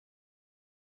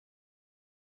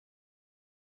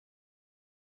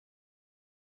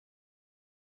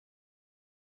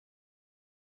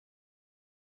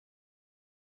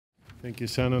Thank you,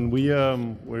 Shannon.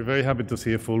 We're very happy to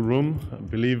see a full room.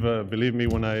 Believe me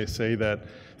when I say that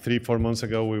 4 months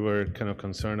ago we were kind of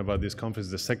concerned about this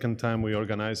conference. The second time we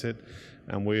organize it,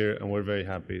 and we're very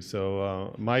happy.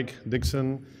 So Mike,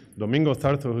 Dixon, Domingo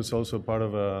Tarto, who's also part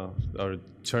of our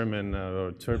chairman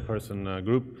or chairperson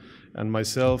group, and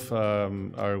myself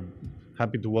are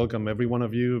happy to welcome every one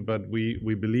of you. But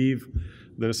we believe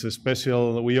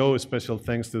we owe a special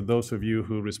thanks to those of you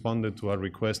who responded to our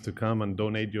request to come and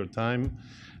donate your time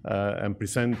and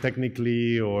present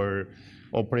technically or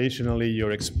operationally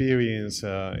your experience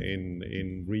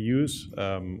in reuse.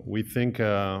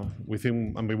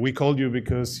 We called you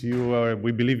because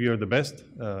we believe you're the best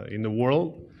in the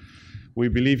world. We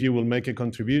believe you will make a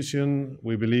contribution.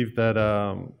 We believe that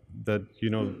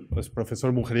as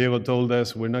Professor Mujeriego told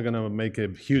us, we're not going to make a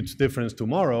huge difference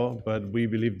tomorrow, but we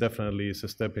believe definitely it's a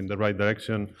step in the right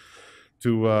direction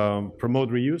to promote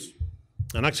reuse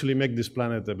and actually make this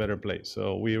planet a better place.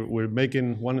 So we're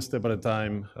making one step at a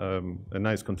time a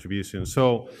nice contribution.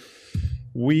 So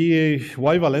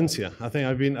why Valencia? I think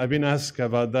I've been asked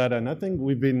about that, and I think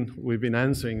we've been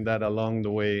answering that along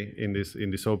the way in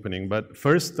this opening. But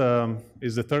first,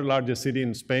 is the third largest city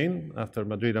in Spain after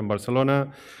Madrid and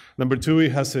Barcelona. Number two,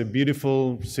 it has a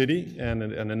beautiful city and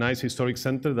a nice historic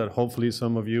center that hopefully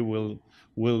some of you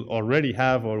will already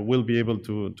have or will be able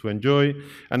to enjoy.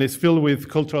 And it's filled with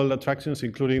cultural attractions,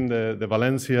 including the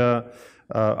Valencia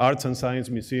Arts and Science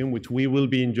Museum, which we will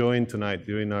be enjoying tonight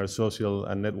during our social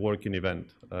and networking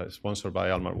event sponsored by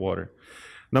Almar Water.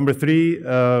 Number three,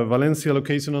 Valencia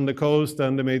location on the coast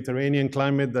and the Mediterranean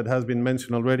climate that has been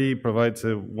mentioned already provides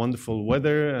a wonderful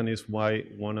weather and is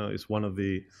one of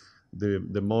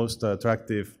the most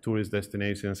attractive tourist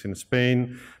destinations in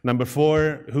Spain. Number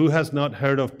four, who has not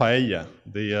heard of paella,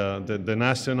 the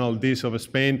national dish of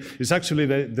Spain? It's actually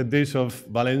the dish of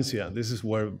Valencia. This is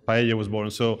where paella was born.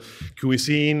 So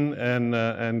cuisine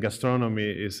and gastronomy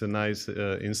is a nice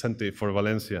incentive for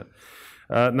Valencia.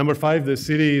 Number five, the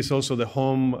city is also the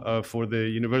home for the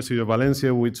University of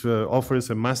Valencia, which offers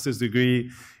a master's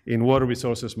degree in water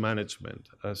resources management.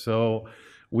 So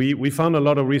we found a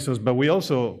lot of reasons, but we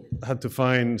also had to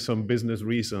find some business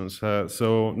reasons.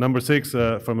 So number six,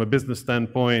 from a business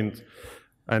standpoint,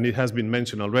 and it has been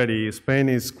mentioned already, Spain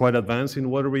is quite advanced in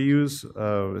water reuse,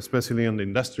 especially on the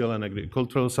industrial and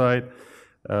agricultural side.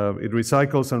 It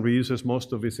recycles and reuses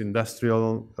most of its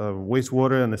industrial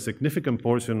wastewater, and a significant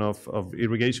portion of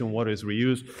irrigation water is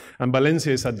reused. And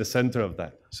Valencia is at the center of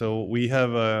that. So we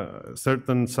have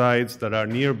certain sites that are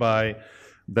nearby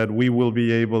that we will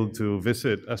be able to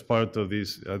visit as part of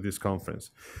this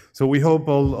conference. So we hope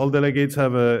all delegates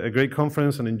have a great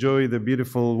conference and enjoy the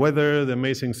beautiful weather, the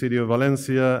amazing city of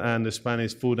Valencia, and the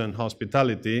Spanish food and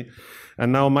hospitality.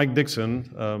 And now Mike Dixon,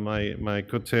 my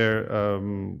co-chair,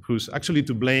 who's actually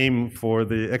to blame for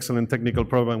the excellent technical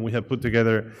program we have put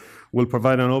together, will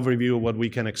provide an overview of what we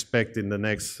can expect in the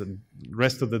next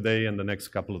rest of the day and the next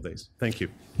couple of days. Thank you.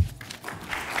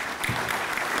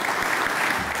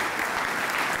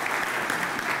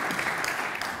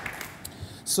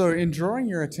 So in drawing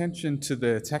your attention to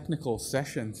the technical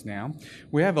sessions now,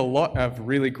 we have a lot of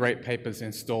really great papers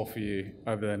in store for you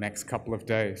over the next couple of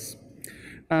days.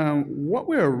 What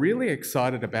we're really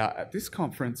excited about at this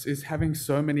conference is having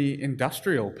so many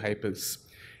industrial papers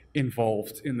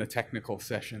involved in the technical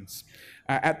sessions.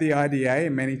 At the IDA,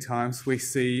 many times we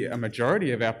see a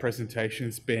majority of our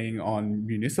presentations being on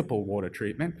municipal water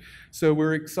treatment. So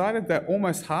we're excited that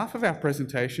almost half of our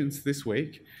presentations this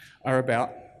week are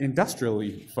about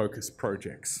industrially focused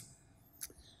projects.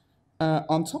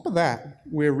 On top of that,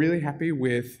 we're really happy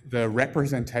with the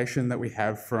representation that we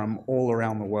have from all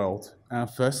around the world.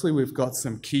 Firstly, we've got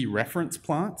some key reference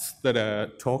plants that are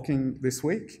talking this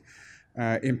week.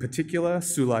 In particular,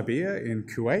 Sulaibia in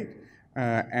Kuwait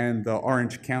and the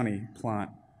Orange County plant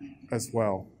as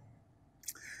well.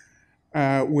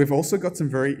 We've also got some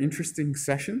very interesting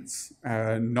sessions,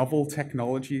 novel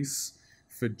technologies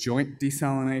for joint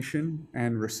desalination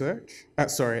and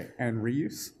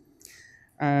reuse.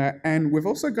 And we've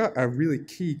also got a really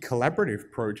key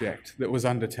collaborative project that was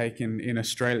undertaken in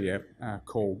Australia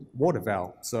called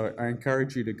WaterVal. So I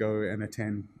encourage you to go and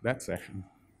attend that session.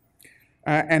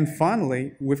 And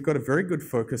finally, we've got a very good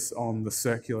focus on the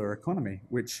circular economy,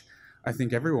 which I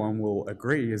think everyone will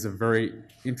agree is a very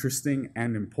interesting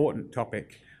and important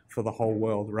topic for the whole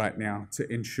world right now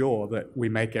to ensure that we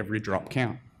make every drop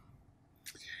count.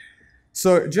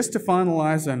 So just to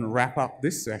finalize and wrap up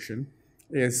this session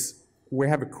is we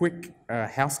have a quick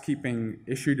housekeeping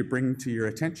issue to bring to your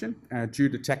attention. Due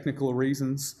to technical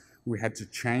reasons, we had to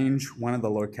change one of the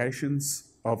locations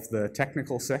of the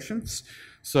technical sessions.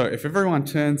 So if everyone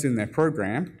turns in their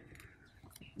program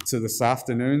to this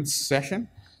afternoon's session.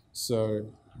 So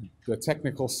the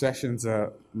technical sessions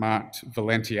are marked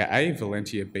Valentia A,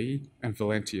 Valentia B, and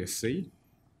Valentia C.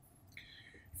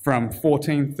 From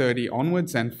 14:30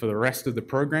 onwards and for the rest of the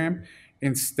program,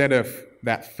 instead of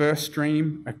that first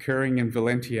stream occurring in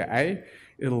Valentia A,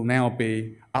 it'll now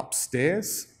be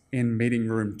upstairs in meeting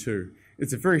room 2.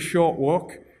 It's a very short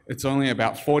walk. It's only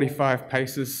about 45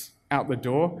 paces out the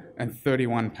door and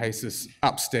 31 paces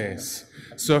upstairs.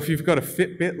 So if you've got a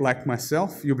Fitbit like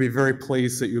myself, you'll be very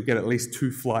pleased that you'll get at least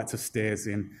 2 flights of stairs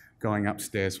in going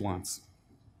upstairs once.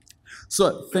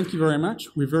 So thank you very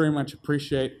much. We very much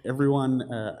appreciate everyone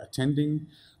attending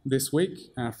this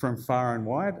week from far and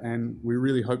wide, and we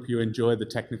really hope you enjoy the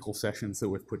technical sessions that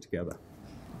we've put together.